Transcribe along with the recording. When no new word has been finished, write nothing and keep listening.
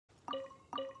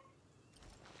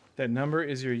That number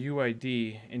is your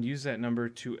UID, and use that number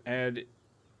to add.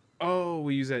 Oh,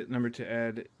 we use that number to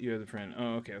add your other friend.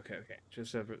 Oh, okay, okay, okay.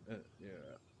 Just have yeah.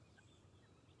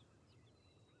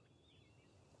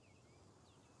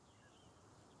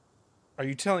 Are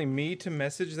you telling me to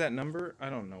message that number? I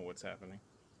don't know what's happening.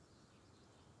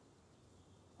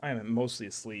 I am mostly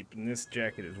asleep, and this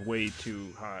jacket is way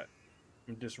too hot.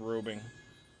 I'm disrobing.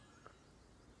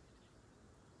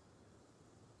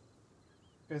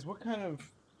 Guys, what kind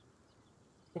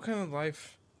of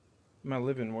life am I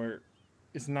living where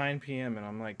it's 9 p.m. and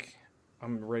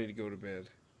I'm ready to go to bed?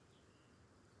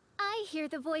 I hear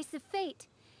the voice of fate,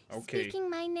 Okay, speaking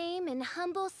my name in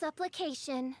humble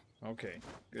supplication. okay,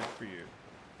 good for you.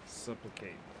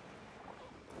 Supplicate.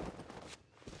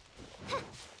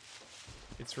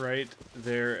 It's right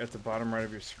there at the bottom right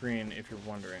of your screen if you're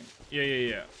wondering. Yeah, yeah,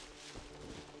 yeah.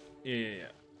 Yeah, yeah, yeah.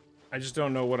 I just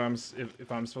don't know what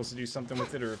if I'm supposed to do something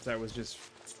with it or if that was just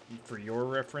for your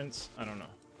reference. I don't know.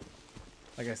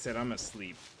 Like I said, I'm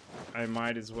asleep. I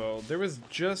might as well. There was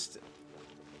just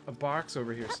a box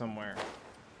over here somewhere.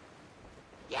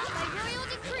 By royal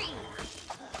decree!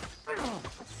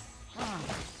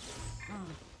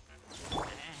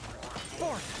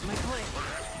 Forth, my blade!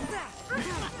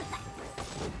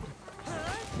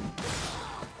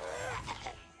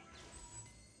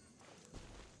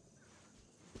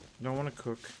 Don't want to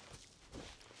cook.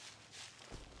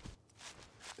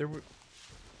 There were.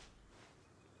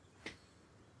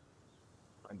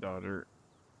 My daughter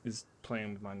is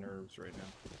playing with my nerves right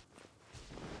now.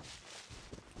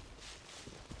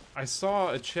 I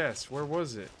saw a chest. Where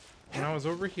was it? When I was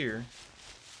over here,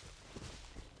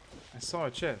 I saw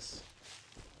a chest.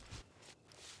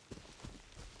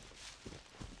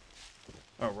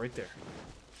 Oh, right there.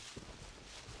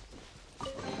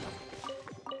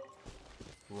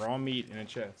 Raw meat in a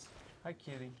chest. Hi,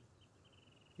 kitty.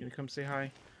 You gonna come say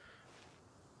hi?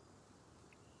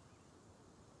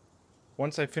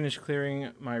 Once I finish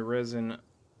clearing my resin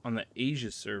on the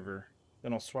Asia server,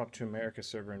 then I'll swap to America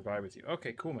server and vibe with you.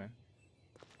 Okay, cool, man.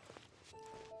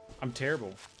 I'm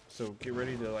terrible, so get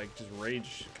ready to like just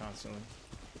rage constantly.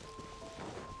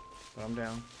 But I'm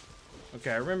down.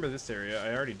 Okay, I remember this area.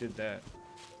 I already did that.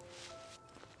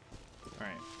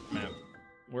 Alright, map.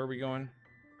 Where are we going?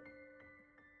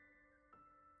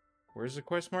 Where's the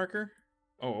quest marker?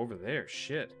 Oh, over there.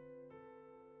 Shit.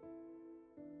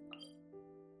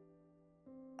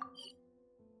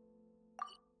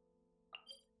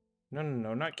 No, no,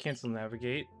 no, not cancel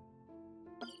navigate.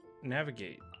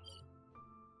 Navigate.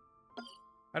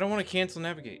 I don't want to cancel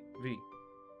navigate. V.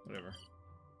 Whatever.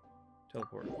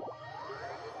 Teleport.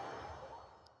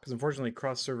 Because unfortunately,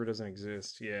 cross server doesn't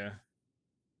exist. Yeah.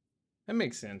 That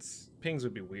makes sense. Pings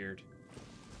would be weird.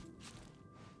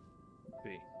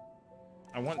 V.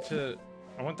 I want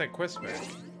that quest back.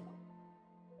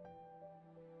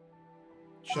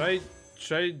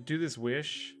 Should I do this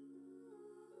wish?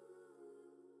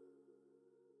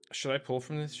 Should I pull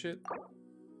from this shit?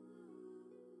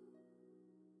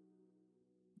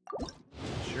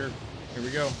 Sure. Here we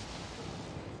go.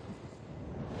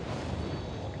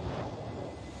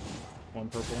 One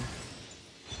purple.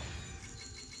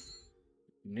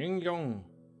 Ning Yong.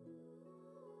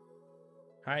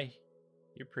 Hi.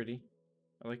 You're pretty.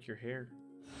 I like your hair.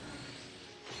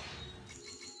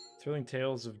 Thrilling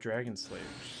tales of dragon slayers.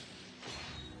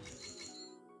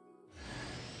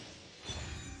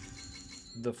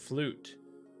 The flute.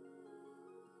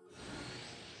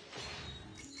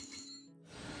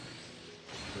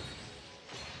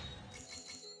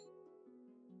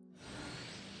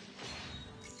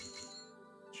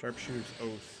 Sharpshooter's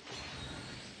oath.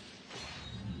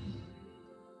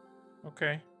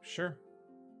 Okay, sure.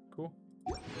 Cool.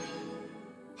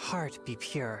 Heart be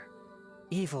pure,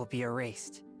 evil be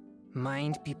erased,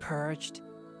 mind be purged,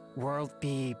 world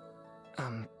be...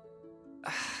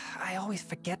 I always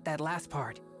forget that last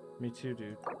part. Me too,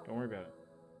 dude. Don't worry about it.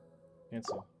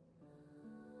 Cancel.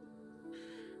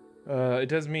 It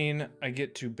does mean I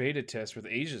get to beta test with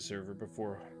Asia server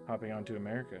before hopping onto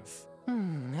America.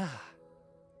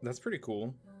 That's pretty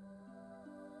cool.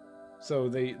 So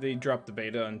they dropped the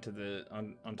beta onto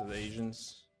the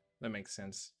Asians. That makes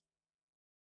sense.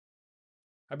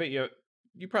 I bet you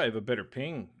probably have a better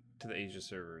ping to the Asia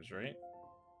servers, right?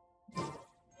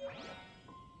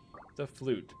 The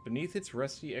flute. Beneath its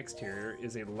rusty exterior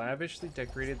is a lavishly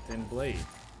decorated thin blade.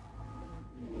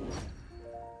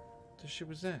 What the shit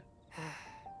was that?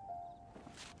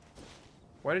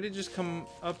 Why did it just come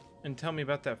up and tell me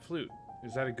about that flute?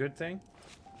 Is that a good thing?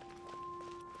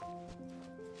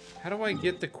 How do I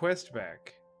get the quest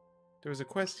back? There was a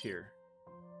quest here.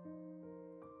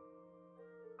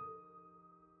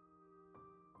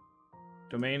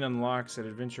 Domain unlocks at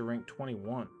adventure rank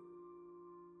 21.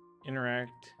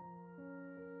 Interact.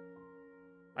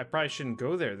 I probably shouldn't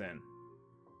go there then.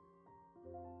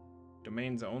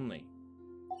 Domains only.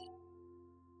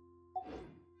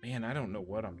 Man, I don't know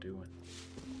what I'm doing.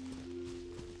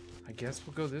 I guess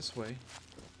we'll go this way.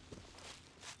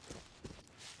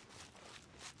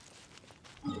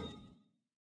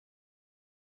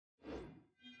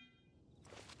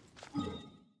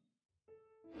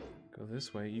 Go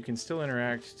this way. You can still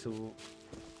interact to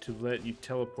let you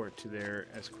teleport to there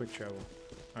as quick travel.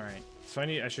 All right. So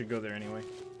I should go there anyway.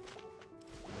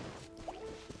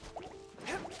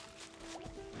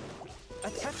 A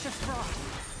touch of frost.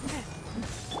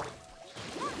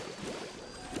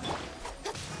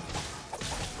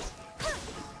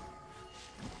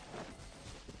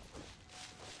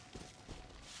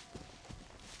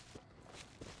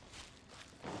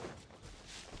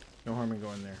 No harm in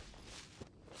going there.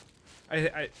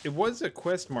 It was a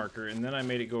quest marker, and then I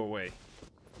made it go away.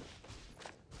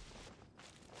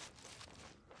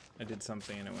 I did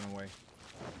something and it went away.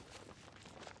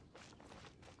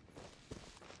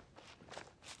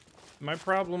 My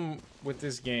problem with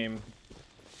this game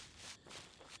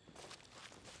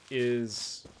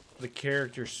is the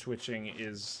character switching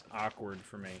is awkward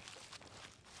for me.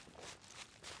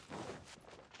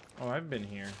 Oh, I've been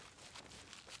here.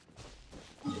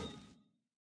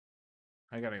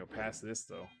 I gotta go past this,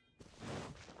 though.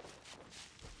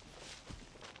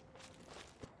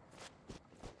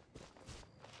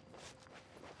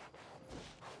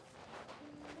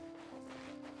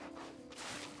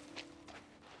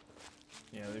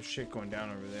 Yeah, there's shit going down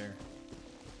over there.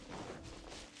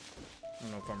 I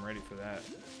don't know if I'm ready for that.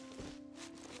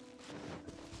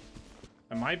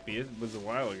 I might be. It was a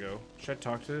while ago. Should I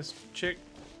talk to this chick?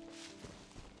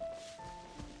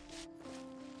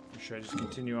 Or should I just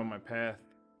continue on my path?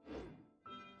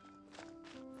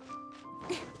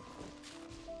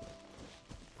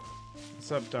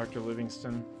 What's up, Dr.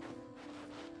 Livingston?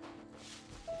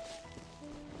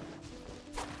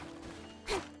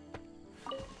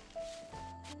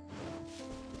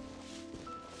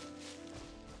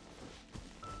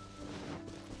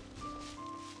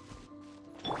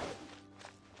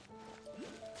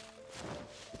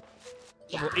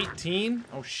 Level 18?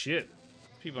 Oh shit.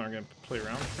 People aren't gonna play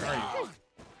around, are you?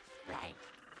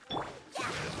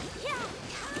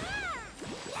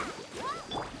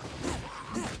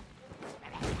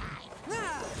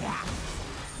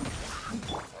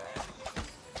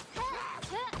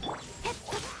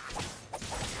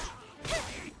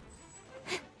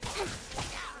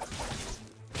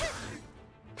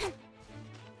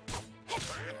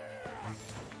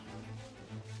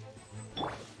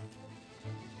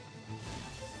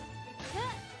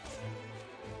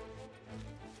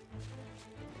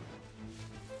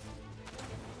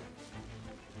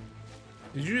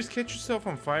 Did you just catch yourself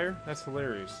on fire? That's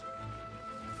hilarious.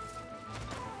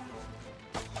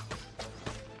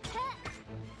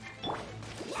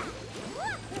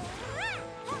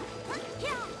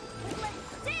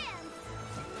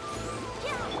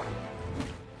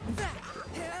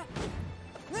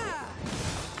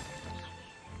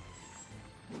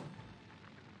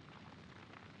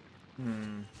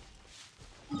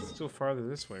 Still farther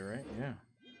this way, right? Yeah.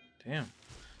 Damn.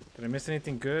 Did I miss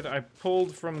anything good? I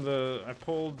pulled from the... I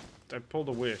pulled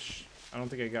a wish. I don't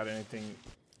think I got anything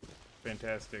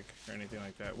fantastic or anything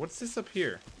like that. What's this up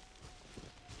here?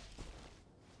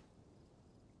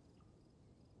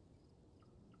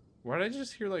 Why did I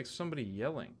just hear like somebody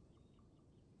yelling?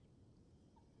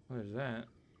 What is that?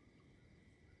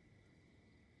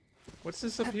 What's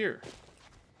this up here?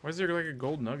 Why is there like a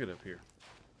gold nugget up here?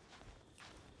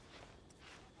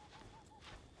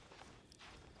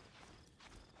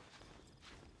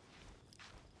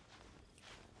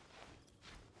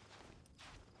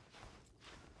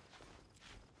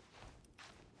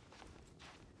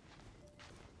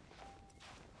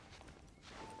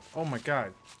 Oh my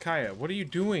god. Kaya, what are you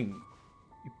doing?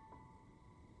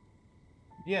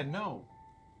 Yeah, no.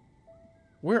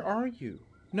 Where are you?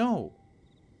 No.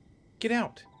 Get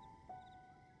out.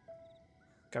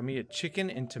 Got me a chicken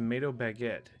and tomato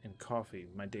baguette and coffee.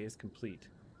 My day is complete.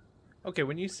 Okay,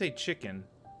 when you say chicken...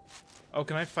 Oh,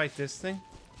 can I fight this thing?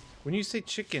 When you say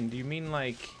chicken, do you mean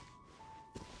like...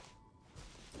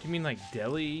 Do you mean like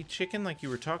deli chicken like you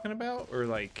were talking about? Or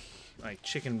like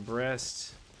chicken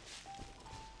breast?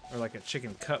 Or like a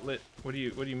chicken cutlet? What do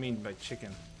you mean by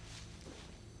chicken?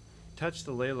 Touch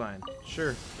the ley line.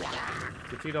 Sure.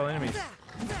 Defeat all enemies.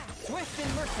 Swift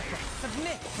and merciful,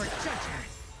 submit for judgment.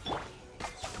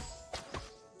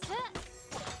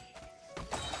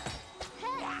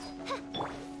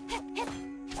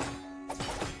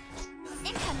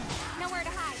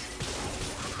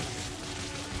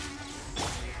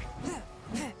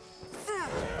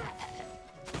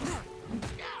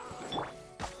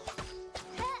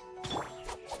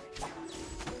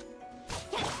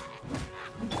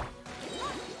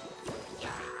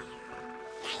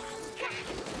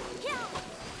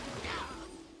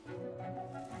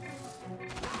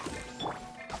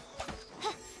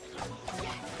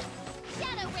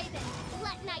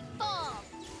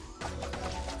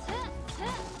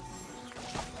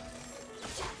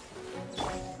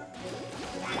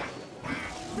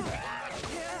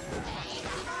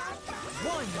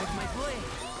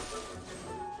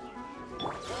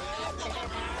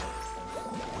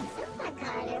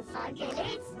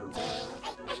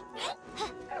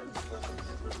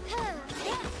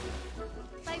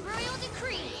 By royal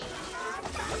decree.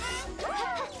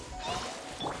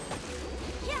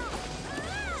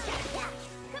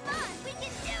 Come on, we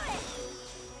can do it.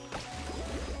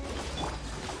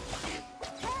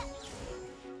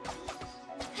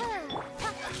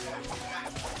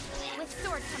 With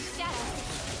sword comes shadow.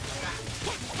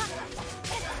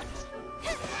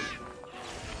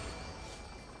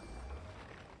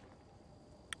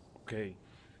 Okay.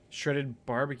 Shredded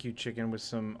barbecue chicken with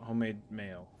some homemade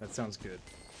mayo. That sounds good.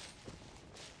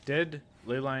 Dead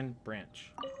leyline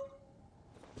branch.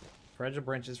 Fragile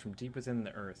branches from deep within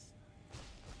the earth.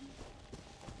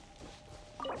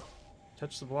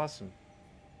 Touch the blossom.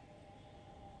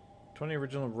 20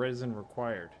 original resin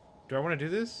required. Do I want to do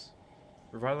this?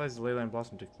 Revitalize the leyline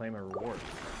blossom to claim a reward.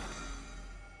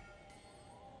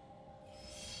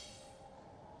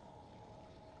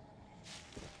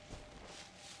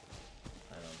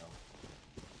 I don't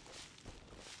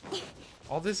know.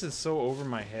 All this is so over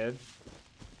my head.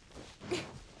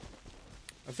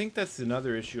 I think that's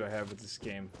another issue I have with this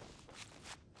game.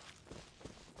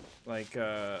 Like,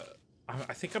 I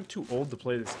think I'm too old to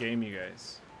play this game, you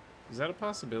guys. Is that a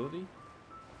possibility?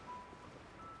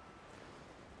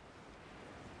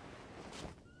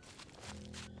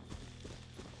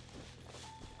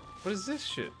 What is this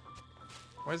shit?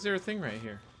 Why is there a thing right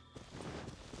here?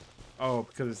 Oh,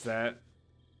 because it's that.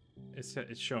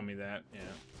 It's showing me that, yeah.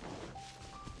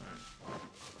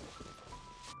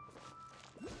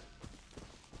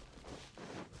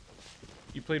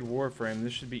 You played Warframe.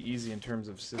 This should be easy in terms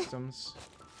of systems.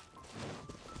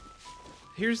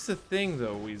 Here's the thing,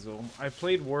 though, Weasel. I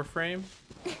played Warframe,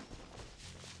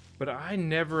 but I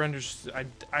never understood.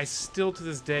 I still, to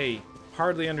this day,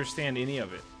 hardly understand any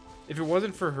of it. If it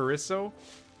wasn't for Hariso,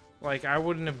 like, I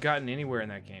wouldn't have gotten anywhere in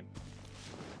that game.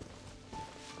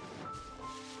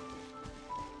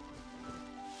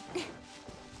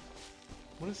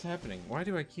 What is happening? Why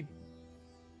do I keep...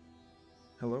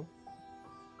 Hello?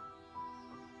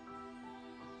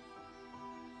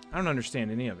 I don't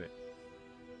understand any of it.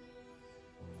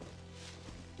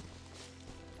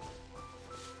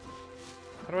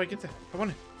 How do I get there? I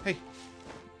want to... Hey!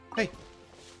 Hey!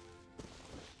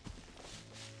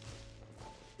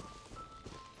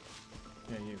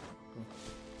 Yeah, you. Go.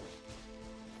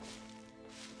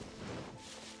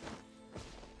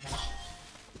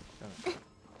 Got it.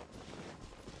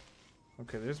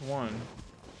 Okay, there's one.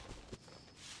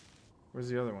 Where's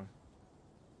the other one?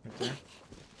 Right there?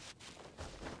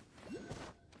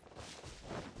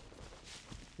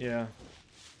 Yeah.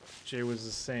 Jay was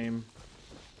the same.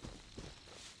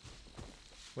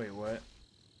 Wait, what?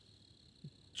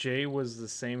 Jay was the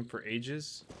same for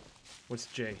ages? What's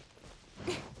Jay?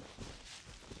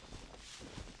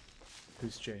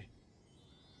 Who's Jay?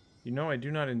 You know I do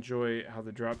not enjoy how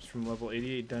the drops from level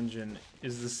 88 dungeon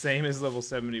is the same as level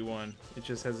 71. It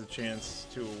just has a chance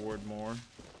to award more.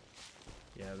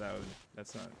 Yeah, that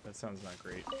sounds not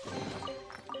great.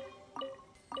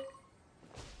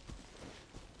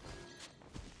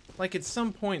 Like, at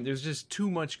some point, there's just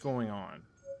too much going on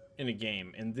in a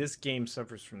game, and this game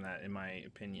suffers from that, in my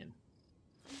opinion.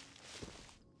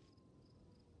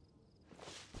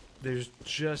 There's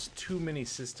just too many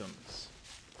systems.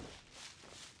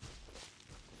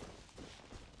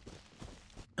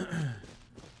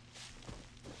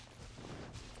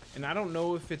 And I don't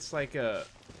know if it's like an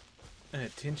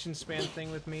attention span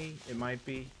thing with me. It might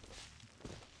be.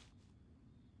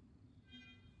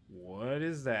 What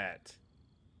is that?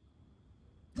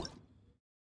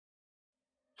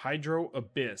 Hydro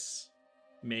Abyss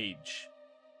Mage.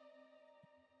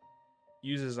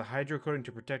 Uses a hydro coating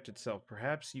to protect itself.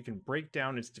 Perhaps you can break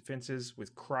down its defenses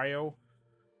with cryo.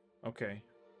 Okay.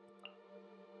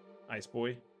 Ice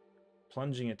Boy.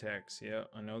 Plunging attacks. Yeah,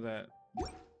 I know that.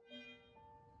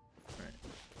 Alright.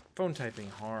 Phone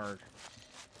typing hard.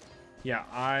 Yeah,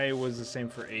 I was the same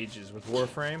for ages with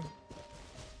Warframe.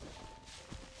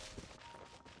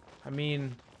 I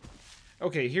mean...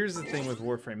 Okay, here's the thing with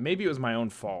Warframe. Maybe it was my own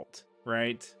fault,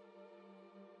 right?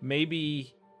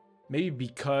 Maybe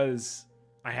because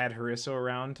I had Hariso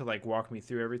around to, like, walk me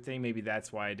through everything, maybe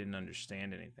that's why I didn't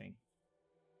understand anything.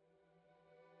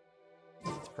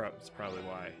 It's probably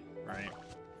why, right?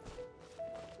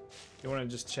 You want to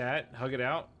just chat? Hug it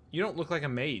out? You don't look like a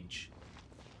mage.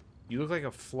 You look like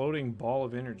a floating ball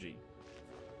of energy.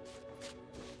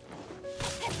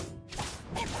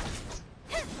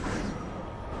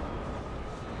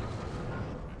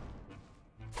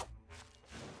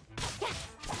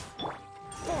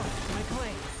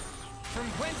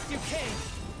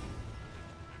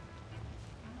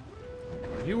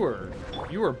 You were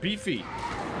You are beefy.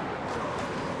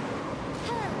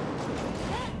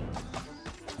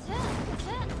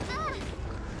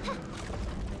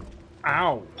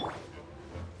 Ow.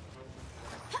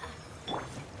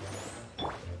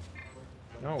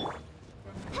 No.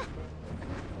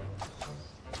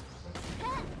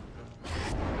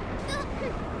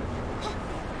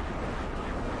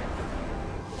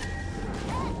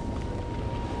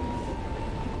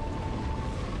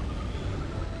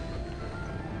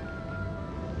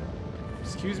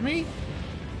 Excuse me?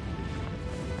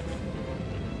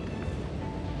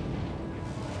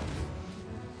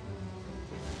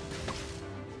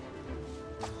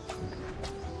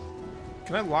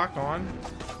 Can I lock on?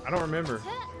 I don't remember.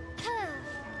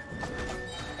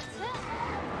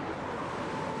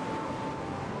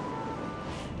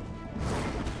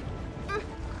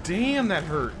 Damn, that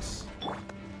hurts.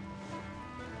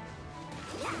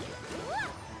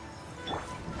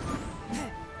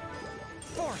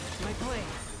 Force my blade.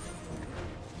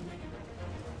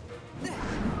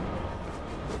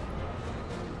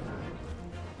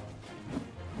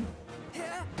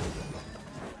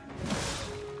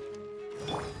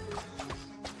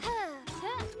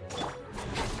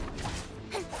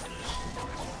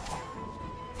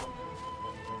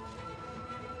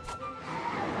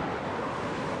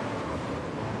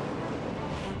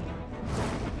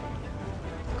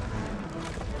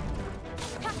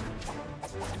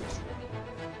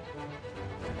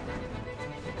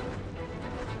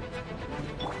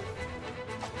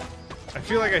 I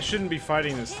feel like I shouldn't be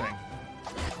fighting this thing.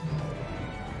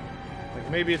 Like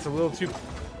maybe it's a little too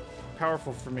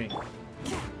powerful for me.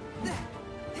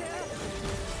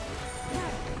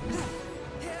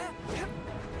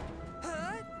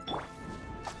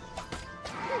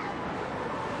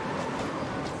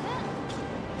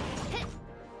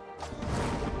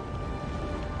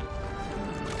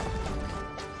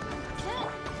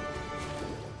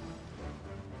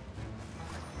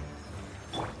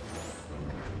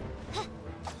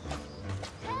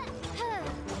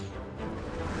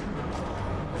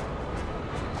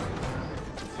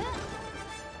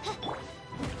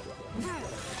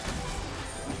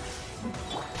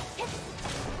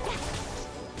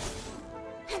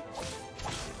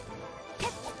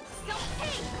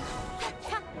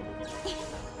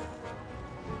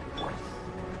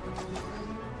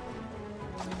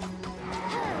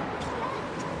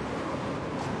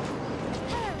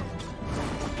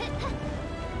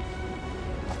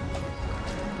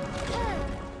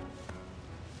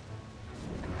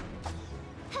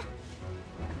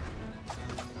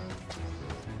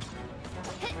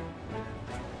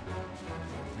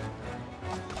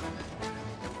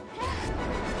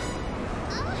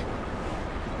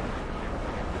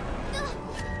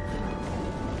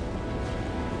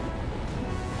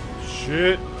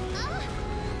 Shit.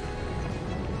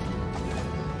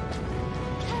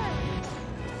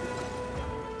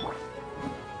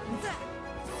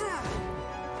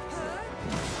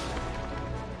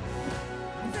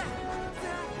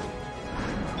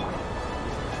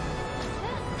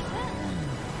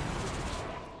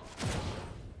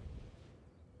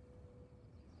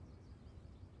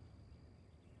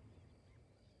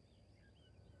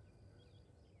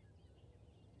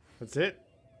 That's it?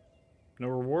 No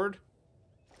reward?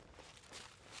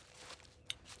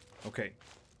 Okay.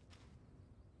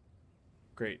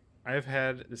 Great. I have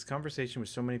had this conversation with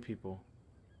so many people,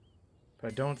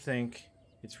 but I don't think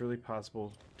it's really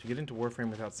possible to get into Warframe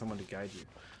without someone to guide you.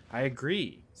 I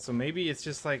agree. So maybe it's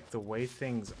just like the way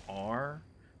things are,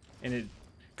 and it,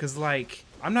 cause like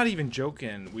I'm not even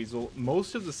joking, Weasel.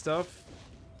 Most of the stuff,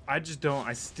 I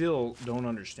still don't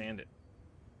understand it.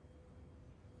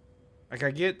 Like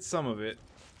I get some of it,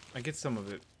 but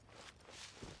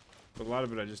a lot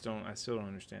of it I still don't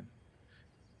understand.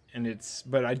 And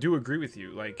but I do agree with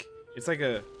you. Like it's like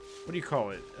what do you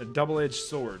call it? A double-edged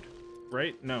sword,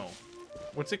 right? No,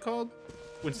 what's it called?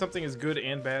 When something is good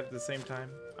and bad at the same time?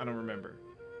 I don't remember.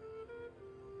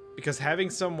 Because having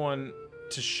someone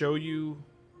to show you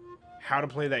how to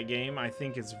play that game, I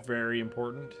think is very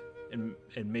important and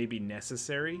maybe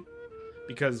necessary.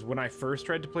 Because when I first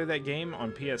tried to play that game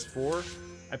on PS4,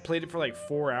 I played it for like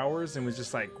 4 hours and was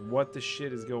just like, what the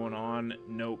shit is going on?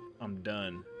 Nope, I'm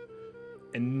done.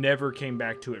 And never came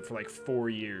back to it for like 4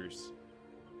 years.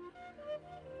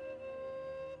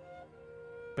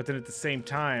 But then at the same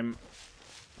time,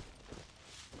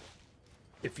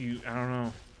 I don't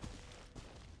know.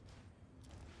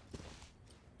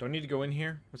 Do I need to go in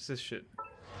here? What's this shit?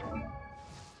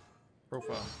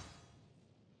 Profile.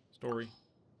 Story.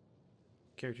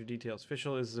 Character details.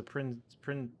 Fischl is the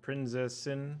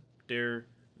Prinzessin der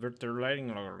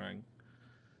Verterleitung.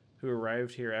 who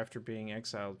arrived here after being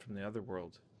exiled from the other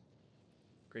world.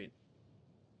 Great.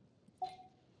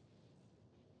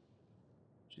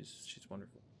 She's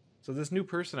wonderful. So this new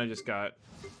person I just got,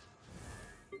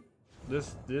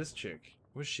 this chick,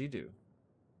 what does she do?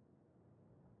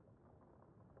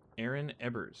 Erin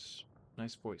Ebers.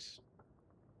 Nice voice.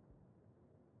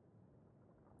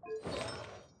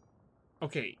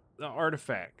 Okay, the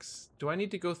artifacts. Do I need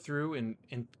to go through and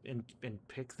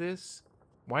pick this?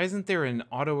 Why isn't there an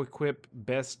auto-equip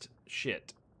best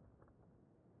shit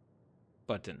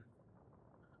button?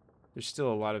 There's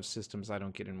still a lot of systems I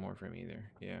don't get in more from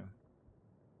either. Yeah.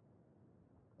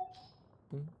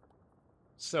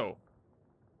 So,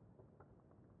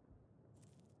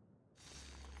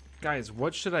 guys,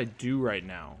 what should I do right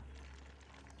now?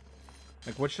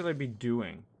 Like, what should I be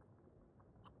doing?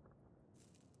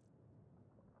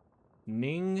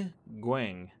 Ning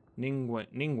Guang. Ning Wang.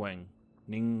 Ning Wang.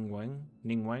 Ning Wang.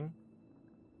 Ning Wang.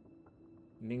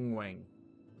 Ning Wang.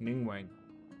 Ning Wang.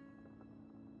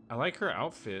 I like her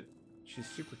outfit. She's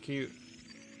super cute.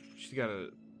 She's got a...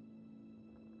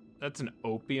 That's an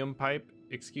opium pipe,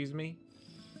 excuse me?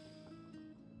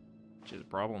 Which is a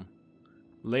problem.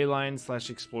 Ley line /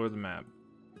 explore the map.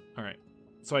 Alright.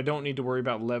 So I don't need to worry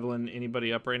about leveling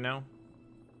anybody up right now?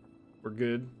 We're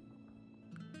good.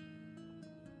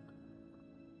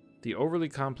 The overly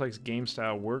complex game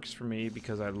style works for me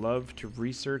because I love to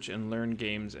research and learn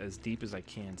games as deep as I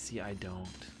can. See, I don't.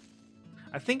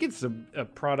 I think it's a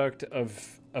product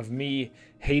of me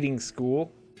hating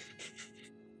school.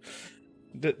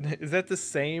 Is that the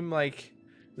same, like,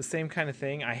 the same kind of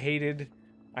thing? I hated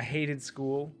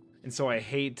school, and so I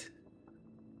hate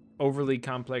overly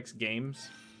complex games.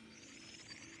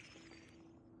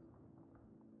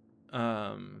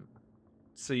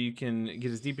 So you can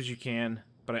get as deep as you can,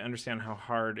 but I understand how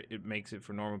hard it makes it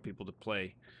for normal people to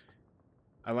play.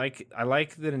 I like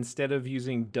that instead of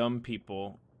using dumb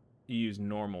people, you use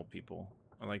normal people.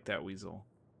 I like that, Weasel.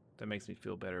 That makes me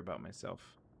feel better about myself.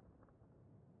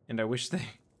 And I wish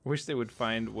they would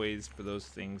find ways for those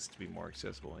things to be more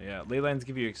accessible. Yeah, ley lines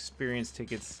give you experience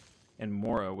tickets and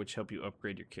Mora, which help you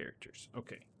upgrade your characters.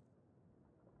 Okay.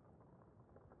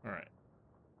 All right.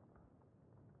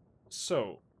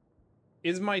 So,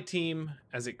 is my team,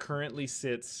 as it currently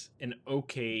sits, an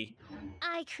okay...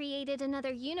 I created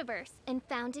another universe and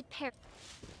founded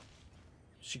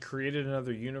She created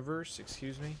another universe?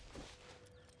 Excuse me?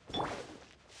 I'll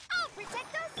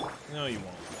protect us! No, you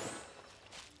won't.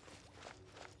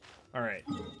 Alright.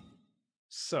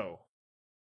 So.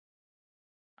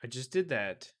 I just did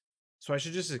that. So I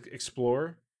should just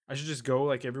explore? I should just go,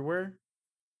 like, everywhere?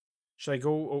 Should I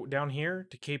go down here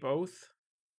to Cape Oath?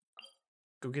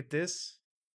 Go get this?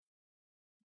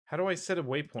 How do I set a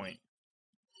waypoint?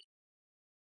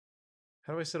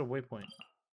 How do I set a waypoint?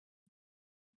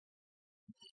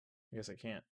 I guess I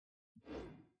can't.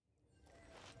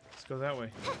 Let's go that way.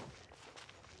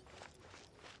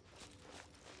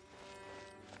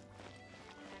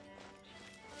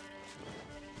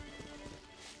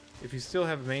 If you still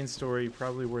have a main story,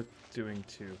 probably worth doing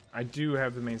too. I do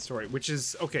have the main story, which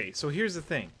is... Okay, so here's the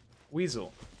thing.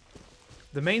 Weasel.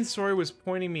 The main story was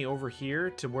pointing me over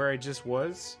here to where I just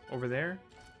was, over there.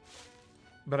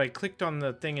 But I clicked on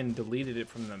the thing and deleted it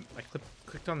from the... I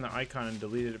clicked on the icon and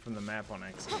deleted it from the map on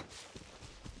accident.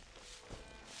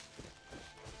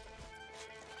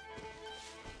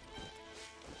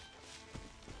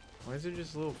 Why is there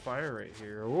just a little fire right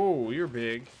here? Oh, you're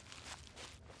big.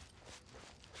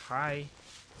 Hi.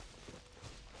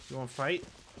 You want to fight?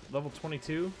 Level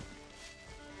 22?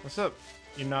 What's up?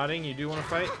 You're nodding? You do want to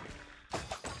fight?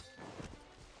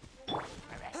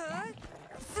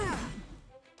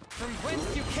 From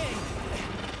whence you came.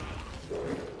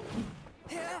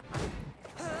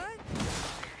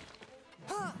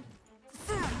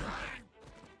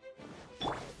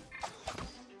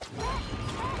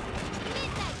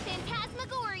 Midnight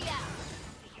Phantasmagoria!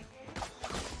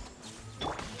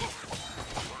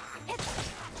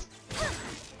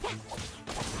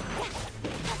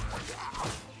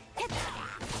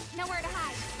 Nowhere to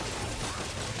hide.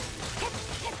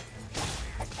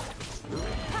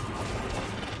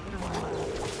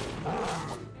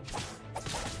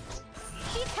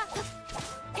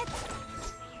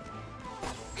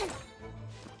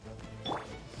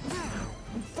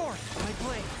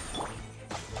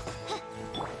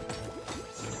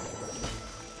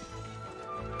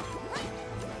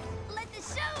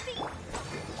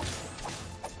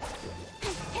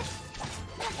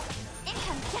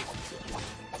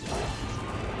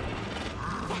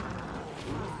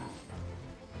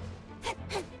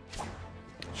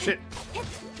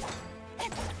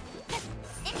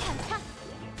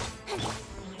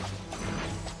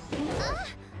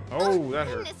 Oh, that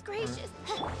hurt. Goodness gracious.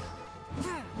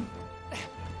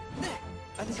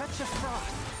 A touch of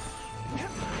frost.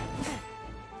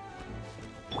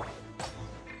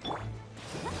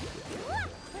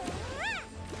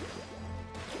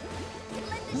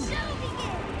 Let the show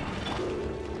begin.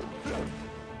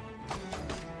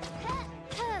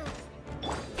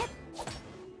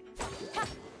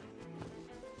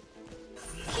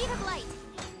 Speed of light.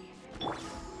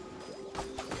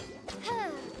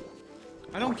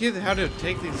 I don't get how to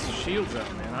take these shields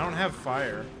out, man. I don't have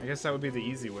fire. I guess that would be the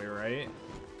easy way, right?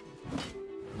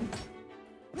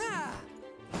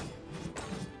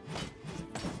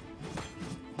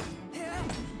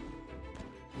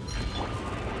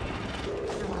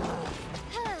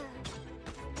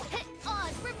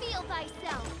 Oz, reveal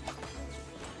thyself.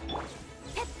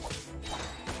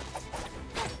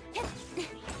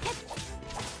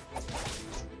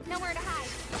 Nowhere to hide.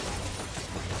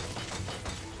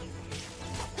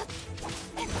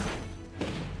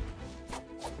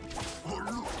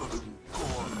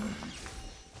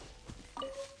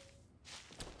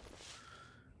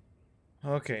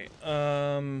 Okay,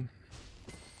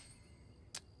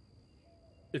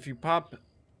 if you pop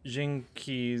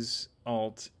Jinki's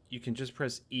alt, you can just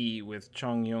press E with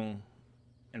Chongyong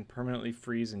and permanently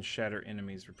freeze and shatter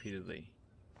enemies repeatedly.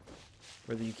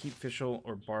 Whether you keep Fischl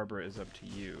or Barbara is up to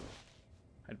you.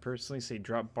 I'd personally say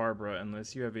drop Barbara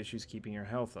unless you have issues keeping your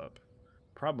health up.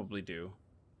 Probably do.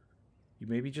 You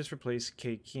maybe just replace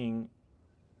K King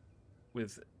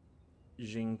with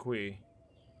Jingqi.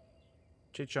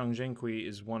 Chichong Zhengqi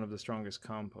is one of the strongest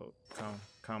combos.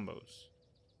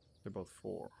 They're both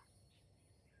 4.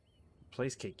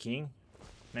 Replace K King?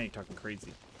 Now you're talking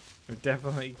crazy. I would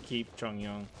definitely keep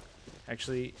Chongyong.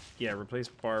 Actually, yeah, replace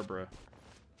Barbara.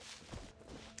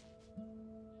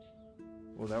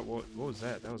 Well, what was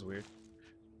that? That was weird.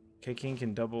 K King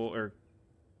can double, or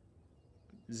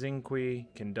Zhengqi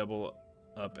can double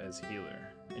up as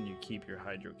healer, and you keep your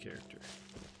Hydro character.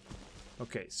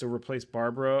 Okay, so replace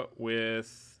Barbara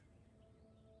with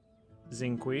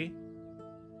Zhengqi.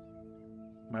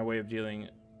 My way of dealing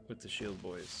with the shield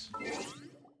boys.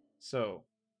 So,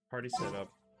 party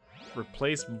setup.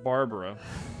 Replace Barbara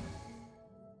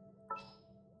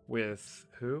with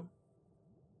who?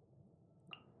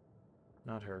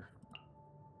 Not her.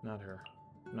 Not her.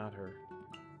 Not her.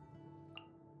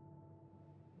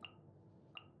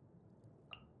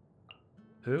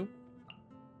 Who?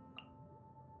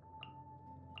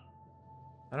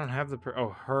 I don't have the oh,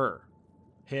 her.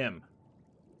 Him.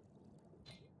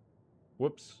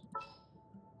 Whoops.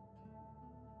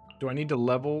 Do I need to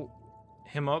level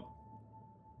him up?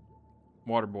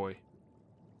 Water boy.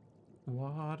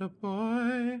 Water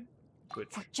boy.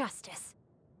 Good. For justice.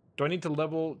 Do I need to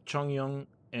level Chongyong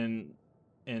and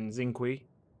Zhengqi?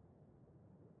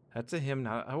 That's a him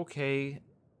now. Okay.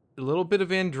 A little bit of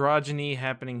androgyny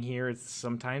happening here.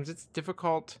 Sometimes it's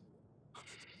difficult.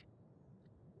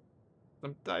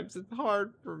 Sometimes it's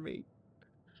hard for me.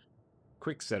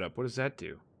 Quick setup. What does that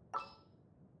do?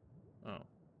 Oh.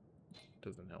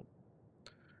 Doesn't help.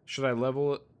 Should I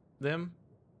level them?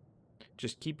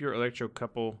 Just keep your electro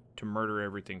couple to murder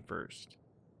everything first.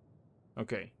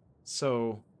 Okay.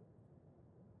 So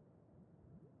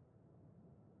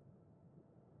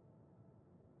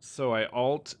I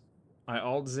alt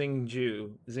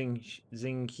Xingqiu,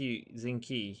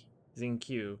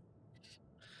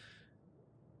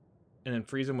 and then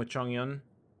freeze them with Chongyun,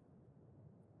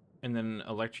 and then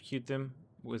electrocute them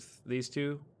with these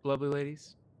two lovely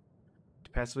ladies to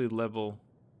passively level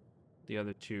the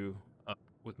other two up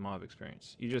with mob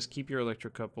experience. You just keep your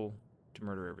electro couple to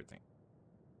murder everything.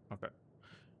 Okay.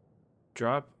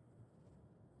 Drop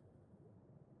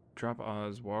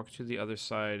Oz, walk to the other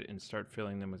side, and start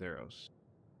filling them with arrows.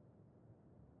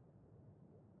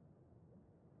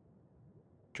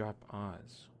 Drop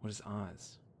Oz. What is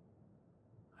Oz?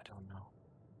 I don't know.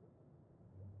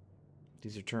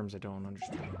 These are terms I don't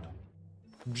understand.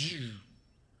 There's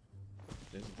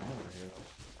a bomb over here, though.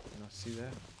 You not see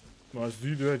that? I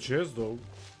see that chest, though.